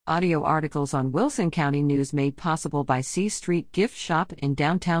Audio articles on Wilson County News made possible by C Street Gift Shop in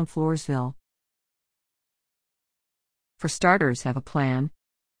downtown Floresville. For starters, have a plan.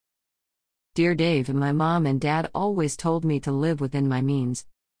 Dear Dave, my mom and dad always told me to live within my means.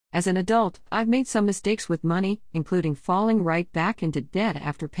 As an adult, I've made some mistakes with money, including falling right back into debt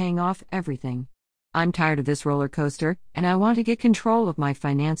after paying off everything. I'm tired of this roller coaster, and I want to get control of my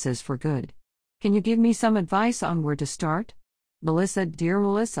finances for good. Can you give me some advice on where to start? Melissa. Dear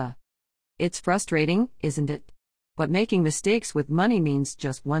Melissa, it's frustrating, isn't it? But making mistakes with money means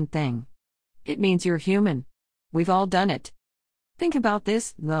just one thing. It means you're human. We've all done it. Think about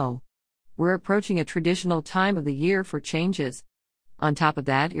this, though. We're approaching a traditional time of the year for changes. On top of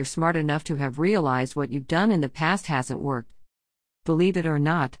that, you're smart enough to have realized what you've done in the past hasn't worked. Believe it or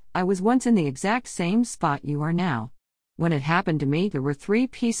not, I was once in the exact same spot you are now. When it happened to me, there were 3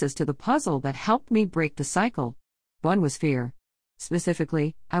 pieces to the puzzle that helped me break the cycle. One was fear.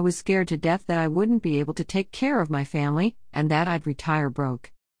 Specifically, I was scared to death that I wouldn't be able to take care of my family, and that I'd retire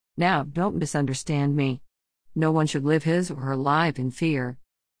broke. Now, don't misunderstand me. No one should live his or her life in fear.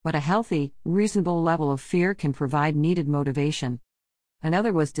 But a healthy, reasonable level of fear can provide needed motivation.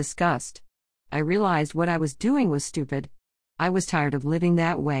 Another was disgust. I realized what I was doing was stupid. I was tired of living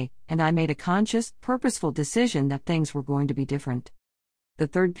that way, and I made a conscious, purposeful decision that things were going to be different. The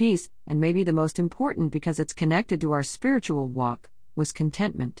third piece, and maybe the most important because it's connected to our spiritual walk, was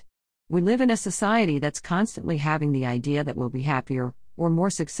contentment. We live in a society that's constantly having the idea that we'll be happier, or more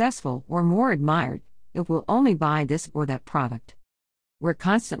successful, or more admired, if we'll only buy this or that product. We're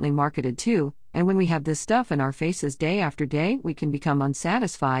constantly marketed to, and when we have this stuff in our faces day after day, we can become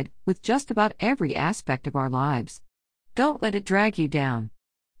unsatisfied with just about every aspect of our lives. Don't let it drag you down.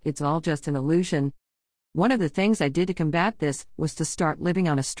 It's all just an illusion. One of the things I did to combat this was to start living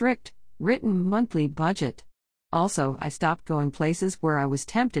on a strict, written monthly budget. Also, I stopped going places where I was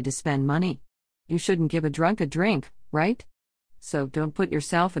tempted to spend money. You shouldn't give a drunk a drink, right? So don't put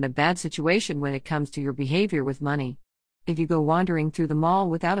yourself in a bad situation when it comes to your behavior with money. If you go wandering through the mall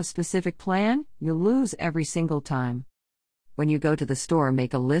without a specific plan, you'll lose every single time. When you go to the store,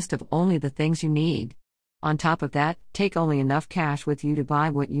 make a list of only the things you need. On top of that, take only enough cash with you to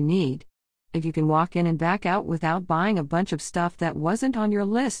buy what you need. If you can walk in and back out without buying a bunch of stuff that wasn't on your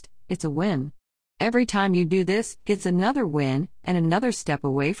list, it's a win. Every time you do this, it's another win and another step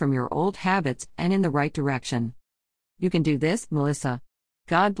away from your old habits and in the right direction. You can do this, Melissa.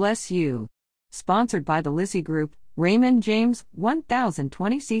 God bless you. Sponsored by the Lissy Group, Raymond James,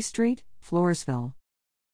 1020 C Street, Floresville.